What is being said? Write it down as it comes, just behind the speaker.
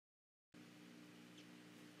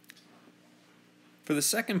For the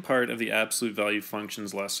second part of the absolute value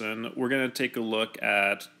functions lesson, we're going to take a look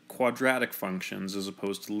at quadratic functions as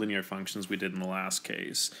opposed to linear functions we did in the last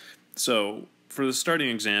case. So for the starting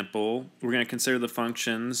example, we're going to consider the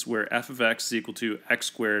functions where f of x is equal to x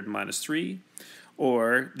squared minus 3,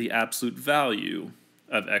 or the absolute value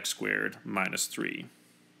of x squared minus 3.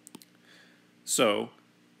 So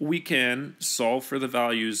we can solve for the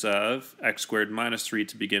values of x squared minus 3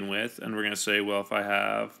 to begin with, and we're going to say, well, if I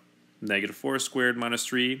have negative 4 squared minus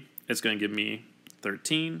 3, it's going to give me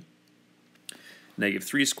 13. Negative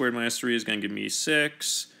 3 squared minus 3 is going to give me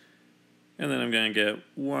 6. And then I'm going to get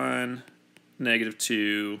 1, negative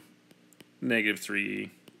 2, negative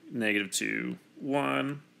 3, negative 2,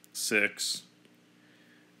 1, 6,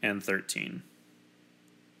 and 13.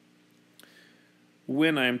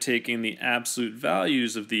 When I'm taking the absolute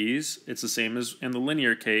values of these, it's the same as in the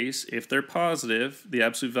linear case. If they're positive, the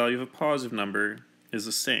absolute value of a positive number is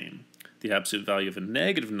the same. The absolute value of a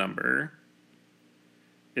negative number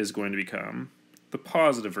is going to become the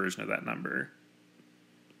positive version of that number.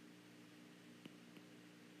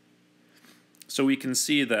 So we can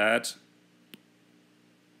see that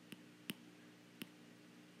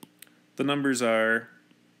the numbers are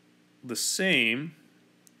the same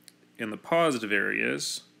in the positive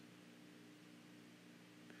areas,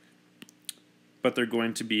 but they're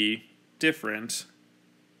going to be different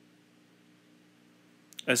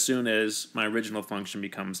as soon as my original function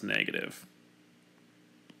becomes negative.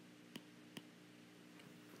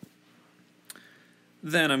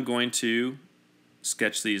 Then I'm going to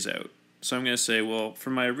sketch these out. So I'm going to say, well,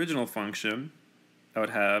 for my original function, I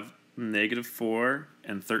would have negative 4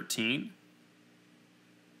 and 13.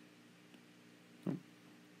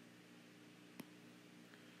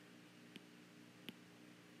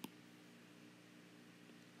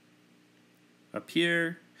 Up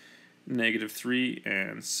here, negative 3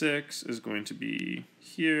 and 6 is going to be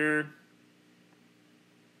here.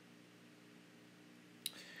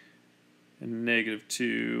 And negative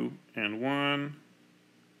 2 and 1.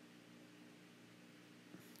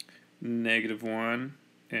 Negative 1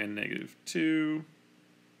 and negative 2.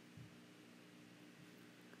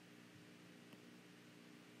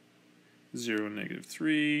 Zero and negative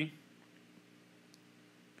 3.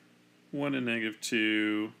 1 and negative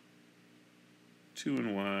 2. 2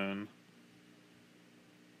 and 1.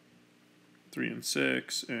 3 and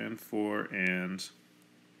 6, and 4 and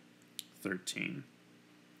 13.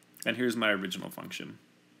 And here's my original function.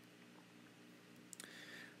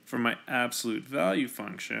 For my absolute value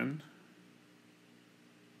function,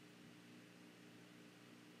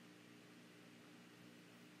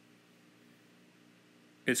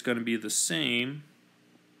 it's going to be the same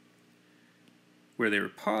where they were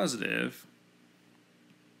positive,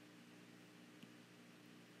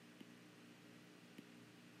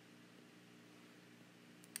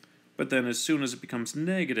 but then as soon as it becomes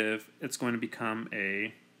negative, it's going to become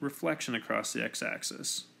a reflection across the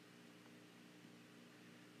x-axis.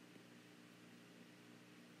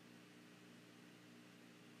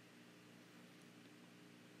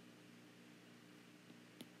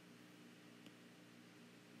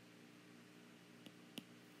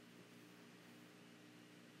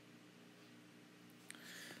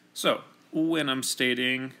 So when I'm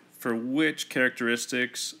stating for which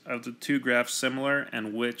characteristics of the two graphs similar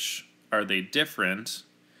and which are they different,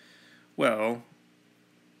 well,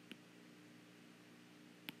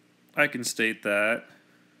 I can state that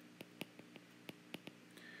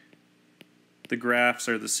the graphs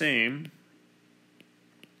are the same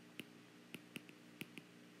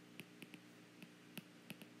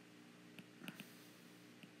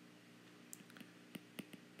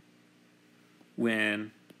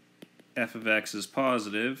when f of x is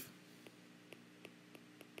positive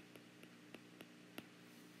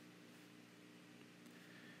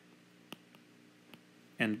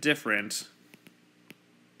and different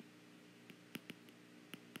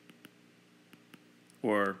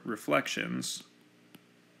or reflections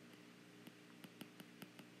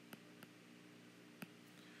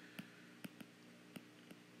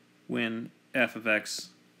when f of x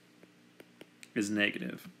is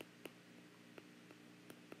negative.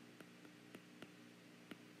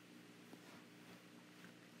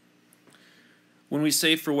 When we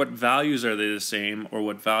say for what values are they the same or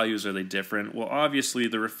what values are they different, well, obviously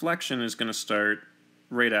the reflection is going to start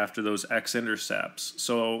right after those x-intercepts.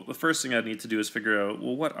 So the first thing I need to do is figure out,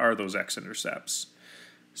 well, what are those x-intercepts?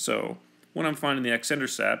 So when I'm finding the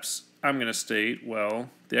x-intercepts, I'm going to state, well,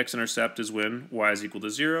 the x-intercept is when y is equal to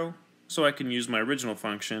 0. So I can use my original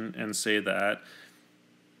function and say that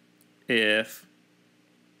if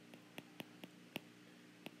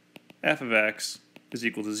f of x is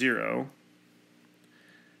equal to 0,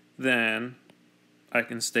 then I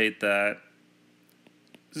can state that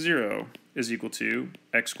 0 is equal to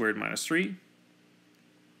x squared minus 3,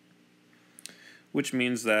 which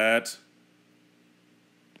means that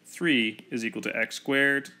 3 is equal to x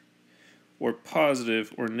squared, or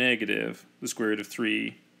positive or negative the square root of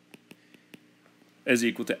 3 is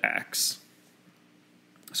equal to x.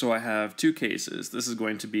 So I have two cases. This is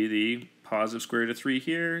going to be the positive square root of 3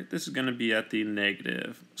 here. This is going to be at the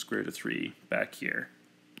negative square root of 3 back here.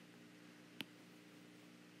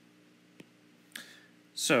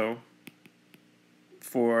 So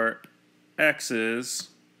for x's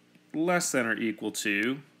less than or equal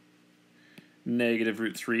to negative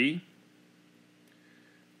root 3,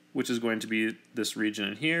 which is going to be this region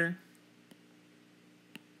in here,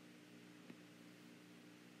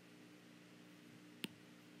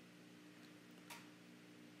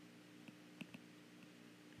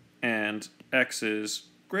 and x is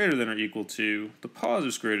greater than or equal to the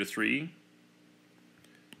positive square root of 3,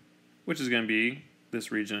 which is going to be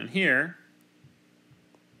this region in here,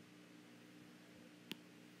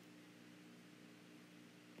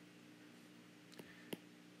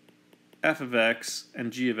 f of x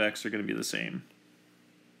and g of x are going to be the same.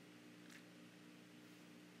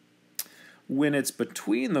 When it's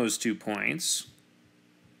between those 2 points,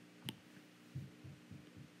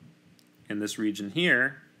 in this region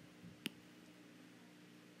here,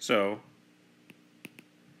 so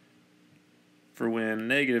for when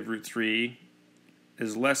negative root 3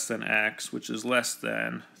 is less than x, which is less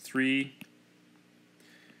than 3,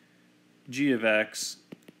 g of x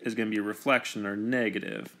is going to be a reflection or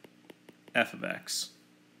negative f of x.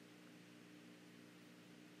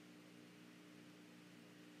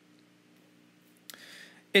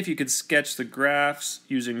 If you could sketch the graphs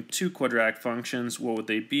using two quadratic functions, what would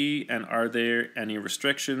they be, and are there any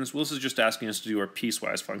restrictions? Well, this is just asking us to do our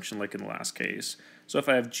piecewise function like in the last case. So if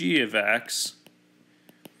I have g of x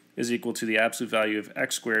is equal to the absolute value of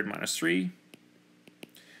x squared minus 3,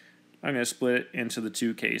 I'm going to split it into the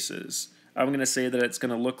two cases. I'm going to say that it's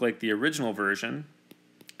going to look like the original version,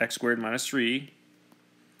 x squared minus 3,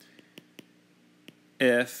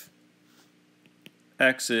 if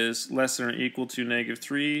x is less than or equal to negative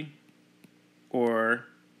 3 or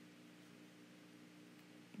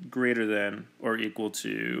greater than or equal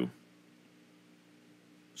to,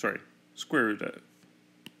 square root of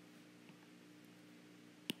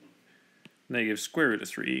negative square root of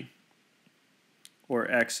 3, or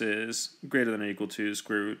x is greater than or equal to the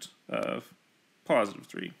square root of positive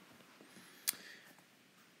 3.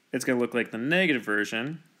 It's going to look like the negative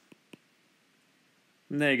version,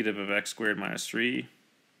 negative of x squared minus 3,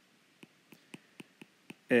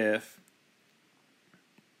 if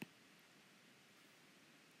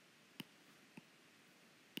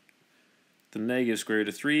the negative square root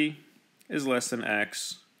of 3 is less than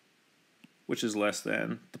x, which is less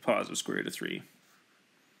than the positive square root of 3.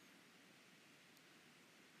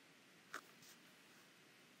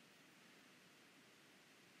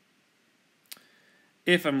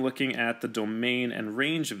 If I'm looking at the domain and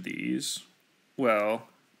range of these, well,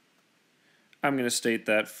 I'm going to state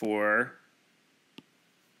that for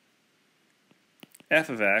f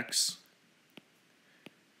of x,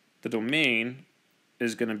 the domain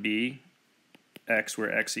is going to be x where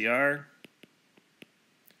xer,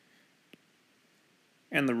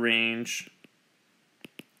 and the range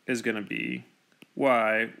is going to be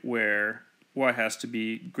y where y has to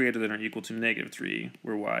be greater than or equal to negative 3,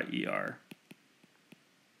 where yer.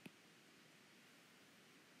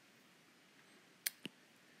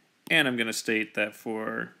 And I'm going to state that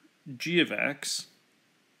for g of x,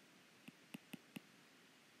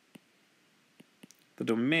 the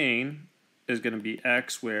domain is going to be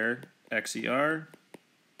x where xer,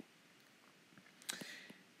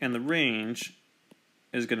 and the range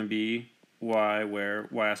is going to be y where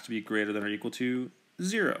y has to be greater than or equal to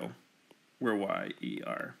 0, where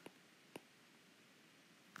yer.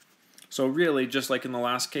 So really, just like in the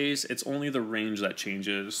last case, it's only the range that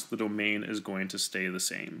changes. The domain is going to stay the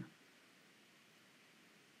same.